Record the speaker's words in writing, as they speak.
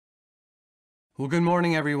Well, good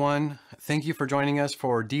morning, everyone. Thank you for joining us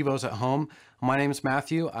for Devos at Home. My name is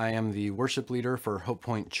Matthew. I am the worship leader for Hope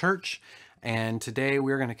Point Church. And today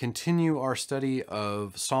we're going to continue our study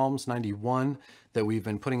of Psalms 91 that we've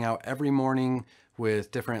been putting out every morning with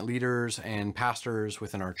different leaders and pastors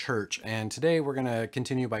within our church. And today we're going to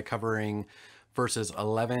continue by covering verses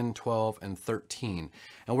 11, 12, and 13.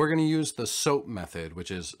 And we're going to use the S.O.A.P method, which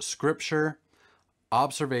is scripture,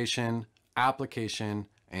 observation, application,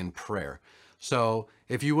 and prayer. So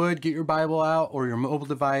if you would, get your Bible out or your mobile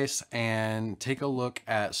device and take a look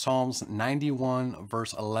at Psalms 91,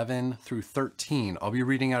 verse 11 through 13. I'll be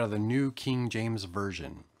reading out of the New King James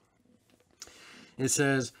Version. It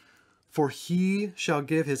says, "For he shall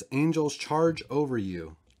give his angels charge over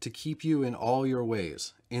you, to keep you in all your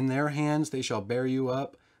ways. In their hands they shall bear you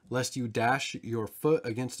up, lest you dash your foot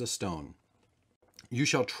against a stone. You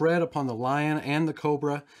shall tread upon the lion and the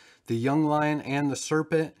cobra, the young lion and the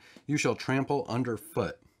serpent you shall trample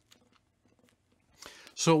underfoot."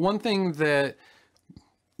 So one thing that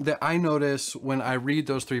I notice when I read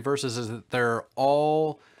those three verses is that they're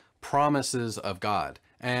all promises of God.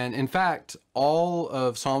 And in fact, all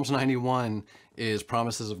of Psalms 91 is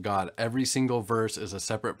promises of God. Every single verse is a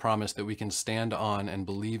separate promise that we can stand on and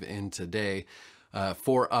believe in today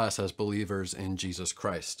for us as believers in Jesus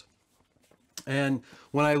Christ. And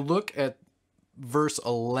when I look at verse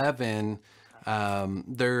 11,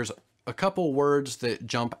 there's a couple words that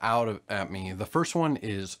jump out at me. The first one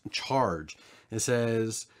is charge. It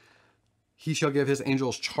says, he shall give his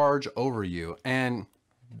angels charge over you. And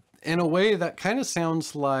in a way that kind of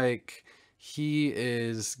sounds like he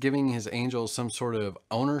is giving his angels some sort of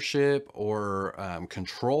ownership or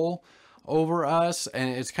control over us. And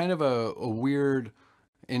it's kind of a weird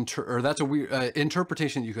that's a weird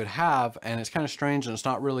interpretation you could have, and it's kind of strange, and it's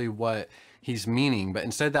not really what he's meaning. But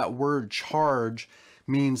instead, that word charge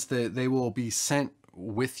means that they will be sent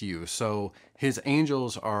with you. So his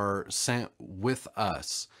angels are sent with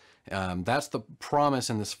us. That's the promise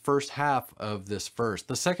in this first half of this verse.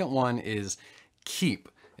 The second one is keep.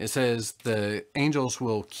 It says the angels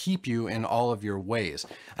will keep you in all of your ways.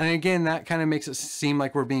 And again, that kind of makes it seem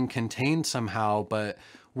like we're being contained somehow, but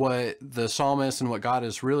what the psalmist and what God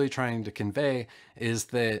is really trying to convey is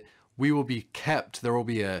that we will be kept. There will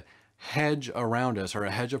be a hedge around us, or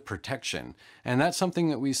a hedge of protection. And that's something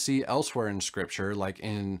that we see elsewhere in scripture, like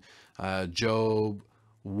in Job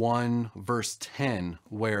 1 verse 10,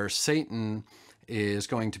 where Satan is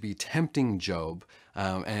going to be tempting Job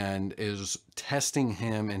and is testing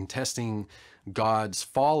him and testing God's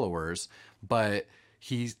followers. But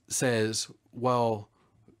he says, well,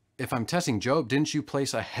 if I'm testing Job, didn't you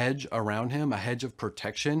place a hedge around him, a hedge of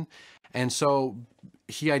protection? And so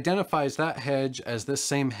he identifies that hedge as this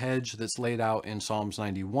same hedge that's laid out in Psalms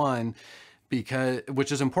 91,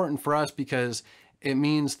 which is important for us because it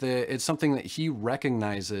means that it's something that he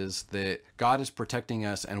recognizes that God is protecting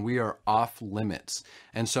us and we are off limits.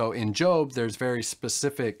 And so in Job, there's very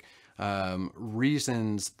specific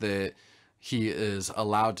reasons that he is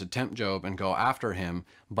allowed to tempt Job and go after him.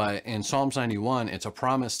 But in Psalms 91, it's a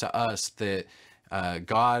promise to us that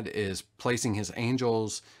God is placing his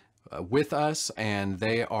angels with us, and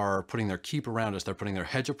they are putting their keep around us. They're putting their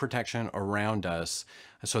hedge of protection around us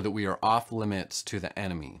so that we are off limits to the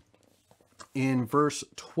enemy. In verse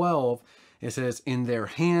 12, it says, "In their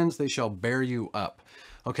hands they shall bear you up."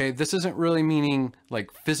 Okay, this isn't really meaning like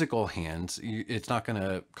physical hands. It's not going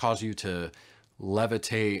to cause you to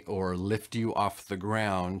levitate or lift you off the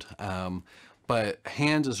ground. But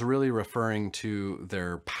hands is really referring to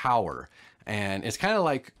their power. And it's kind of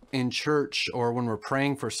like in church or when we're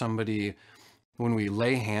praying for somebody, when we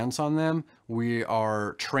lay hands on them, we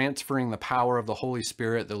are transferring the power of the Holy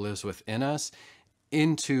Spirit that lives within us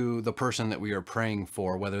into the person that we are praying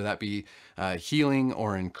for, whether that be healing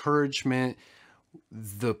or encouragement.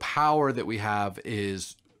 The power that we have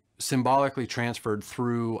is symbolically transferred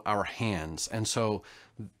through our hands. And so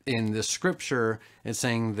in the scripture, it's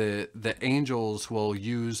saying that the angels will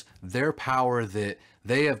use their power that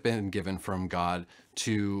they have been given from God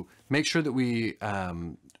to make sure that we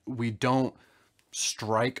don't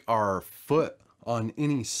strike our foot on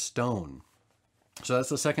any stone. So that's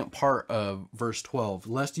the second part of verse 12,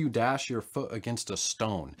 "Lest you dash your foot against a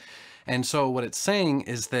stone." And so what it's saying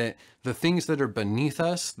is that the things that are beneath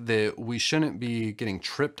us that we shouldn't be getting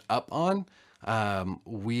tripped up on,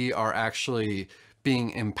 we are actually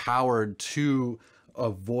being empowered to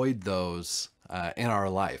avoid those in our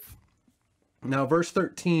life. Now, verse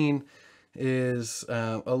 13 is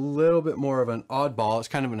a little bit more of an oddball. It's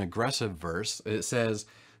kind of an aggressive verse. It says,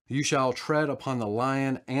 "You shall tread upon the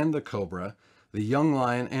lion and the cobra, the young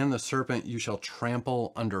lion and the serpent you shall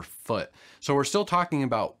trample underfoot. So we're still talking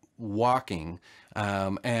about walking.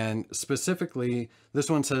 And specifically, this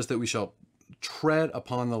one says that we shall tread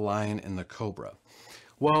upon the lion and the cobra.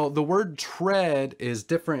 Well, the word tread is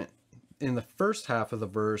different in the first half of the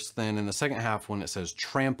verse than in the second half when it says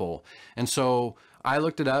trample. And so I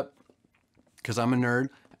looked it up because I'm a nerd,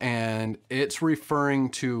 and it's referring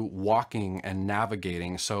to walking and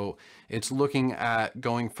navigating. So it's looking at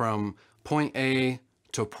going from point A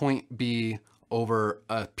to point B over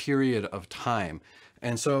a period of time.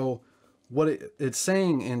 And so what it's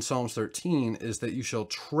saying in Psalms 13 is that you shall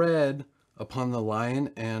tread upon the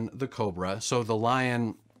lion and the cobra. So the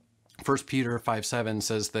lion, 1 Peter 5:7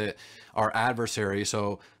 says that our adversary,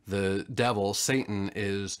 so the devil, Satan,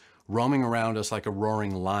 is roaming around us like a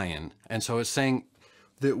roaring lion. And so it's saying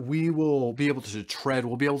that we will be able to tread,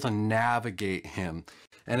 we'll be able to navigate him.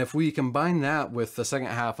 And if we combine that with the second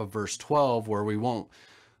half of verse 12, where we won't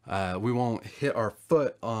hit our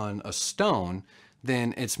foot on a stone,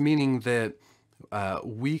 then it's meaning that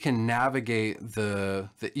we can navigate the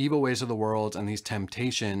evil ways of the world and these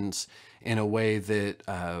temptations in a way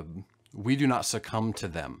that we do not succumb to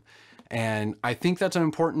them. And I think that's an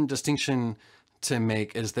important distinction to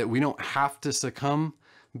make, is that we don't have to succumb,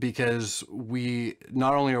 because we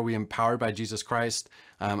not only are we empowered by Jesus Christ,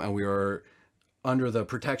 and we are under the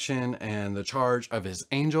protection and the charge of his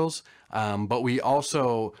angels, but we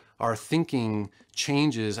also, our thinking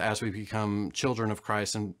changes as we become children of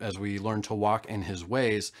Christ and as we learn to walk in his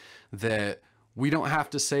ways, that we don't have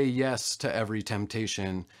to say yes to every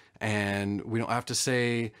temptation, and we don't have to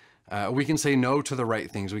say, we can say no to the right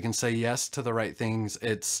things. We can say yes to the right things.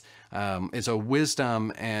 It's a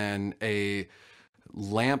wisdom and a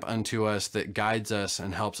lamp unto us that guides us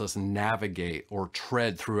and helps us navigate or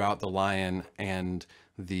tread throughout the lion and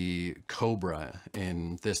the cobra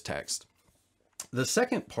in this text. The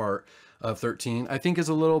second part of 13, I think, is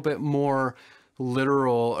a little bit more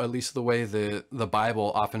literal, at least the way that the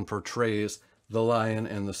Bible often portrays the lion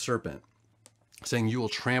and the serpent, saying you will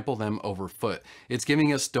trample them overfoot. It's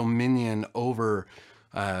giving us dominion over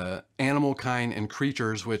animal kind and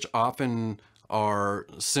creatures, which often are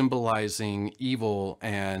symbolizing evil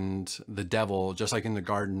and the devil, just like in the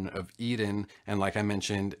Garden of Eden. And like I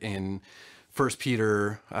mentioned in 1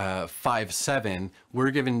 Peter 5:7,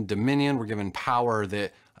 we're given dominion, we're given power,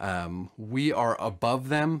 that we are above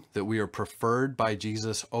them, that we are preferred by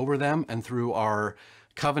Jesus over them. And through our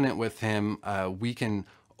covenant with him, we can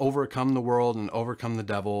overcome the world and overcome the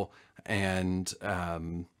devil. And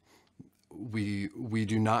we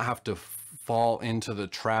do not have to fall into the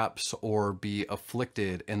traps or be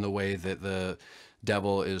afflicted in the way that the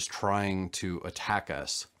devil is trying to attack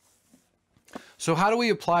us. So how do we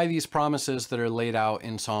apply these promises that are laid out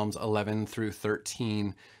in Psalms 11 through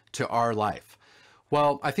 13 to our life?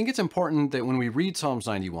 Well, I think it's important that when we read Psalms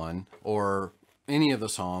 91 or any of the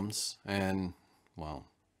Psalms, and well,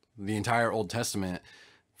 the entire Old Testament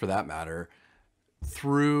for that matter,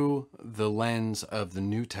 through the lens of the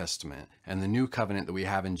New Testament and the new covenant that we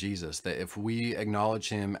have in Jesus, that if we acknowledge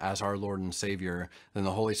him as our Lord and Savior, then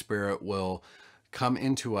the Holy Spirit will come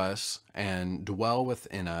into us and dwell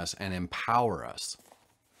within us and empower us.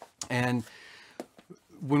 And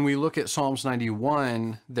when we look at Psalms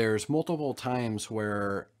 91, there's multiple times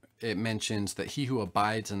where it mentions that he who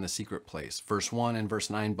abides in the secret place. Verse 1 and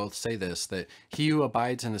verse 9 both say this, that he who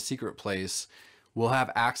abides in the secret place will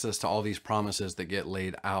have access to all these promises that get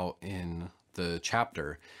laid out in the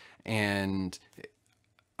chapter. And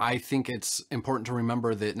I think it's important to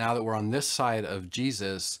remember that now that we're on this side of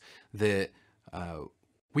Jesus, that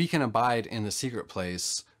we can abide in the secret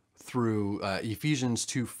place through Ephesians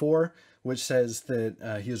 2:4, which says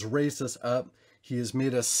that he has raised us up. He has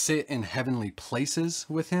made us sit in heavenly places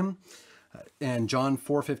with him. And John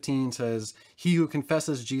 4:15 says, he who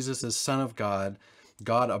confesses Jesus as Son of God,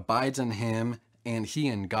 God abides in him and he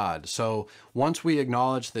in God. So once we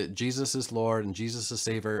acknowledge that Jesus is Lord and Jesus is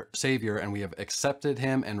Savior, and we have accepted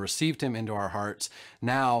him and received him into our hearts,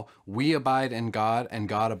 now we abide in God and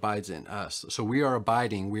God abides in us. So we are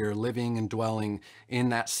abiding, we are living and dwelling in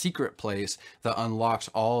that secret place that unlocks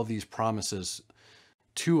all of these promises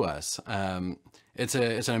to us. It's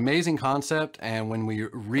an amazing concept, and when we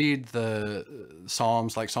read the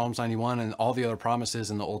Psalms, like Psalms 91 and all the other promises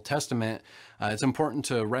in the Old Testament, it's important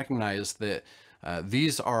to recognize that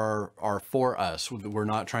these are for us. We're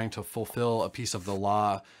not trying to fulfill a piece of the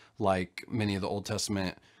law like many of the Old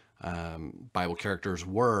Testament Bible characters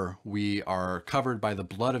were. We are covered by the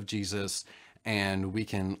blood of Jesus, and we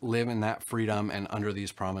can live in that freedom and under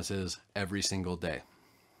these promises every single day.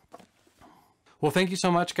 Well, thank you so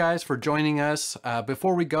much, guys, for joining us.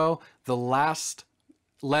 Before we go, the last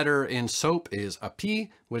letter in S.O.A.P is a P,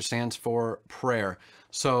 which stands for prayer.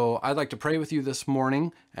 So I'd like to pray with you this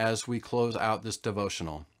morning as we close out this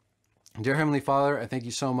devotional. Dear Heavenly Father, I thank you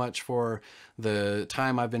so much for the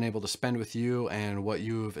time I've been able to spend with you and what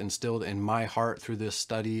you've instilled in my heart through this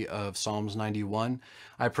study of Psalms 91.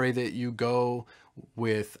 I pray that you go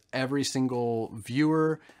with every single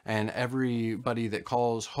viewer and everybody that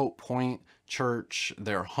calls Hope Point Church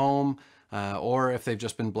their home, or if they've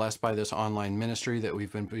just been blessed by this online ministry that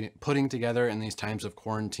we've been putting together in these times of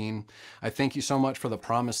quarantine. I thank you so much for the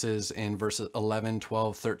promises in verses 11,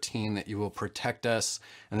 12, 13 that you will protect us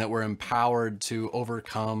and that we're empowered to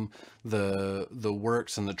overcome the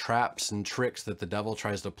works and the traps and tricks that the devil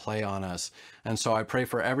tries to play on us. And so I pray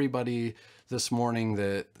for everybody this morning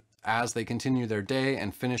that as they continue their day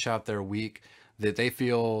and finish out their week, that they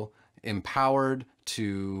feel empowered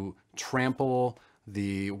to trample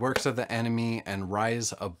the works of the enemy and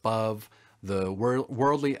rise above the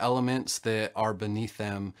worldly elements that are beneath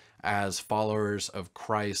them as followers of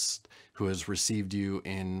Christ who has received you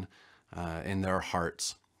in their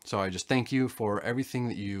hearts. So I just thank you for everything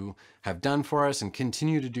that you have done for us and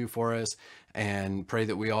continue to do for us, and pray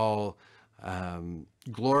that we all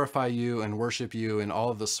glorify you and worship you in all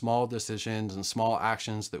of the small decisions and small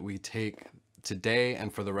actions that we take today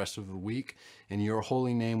and for the rest of the week. In your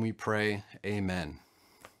holy name we pray, amen.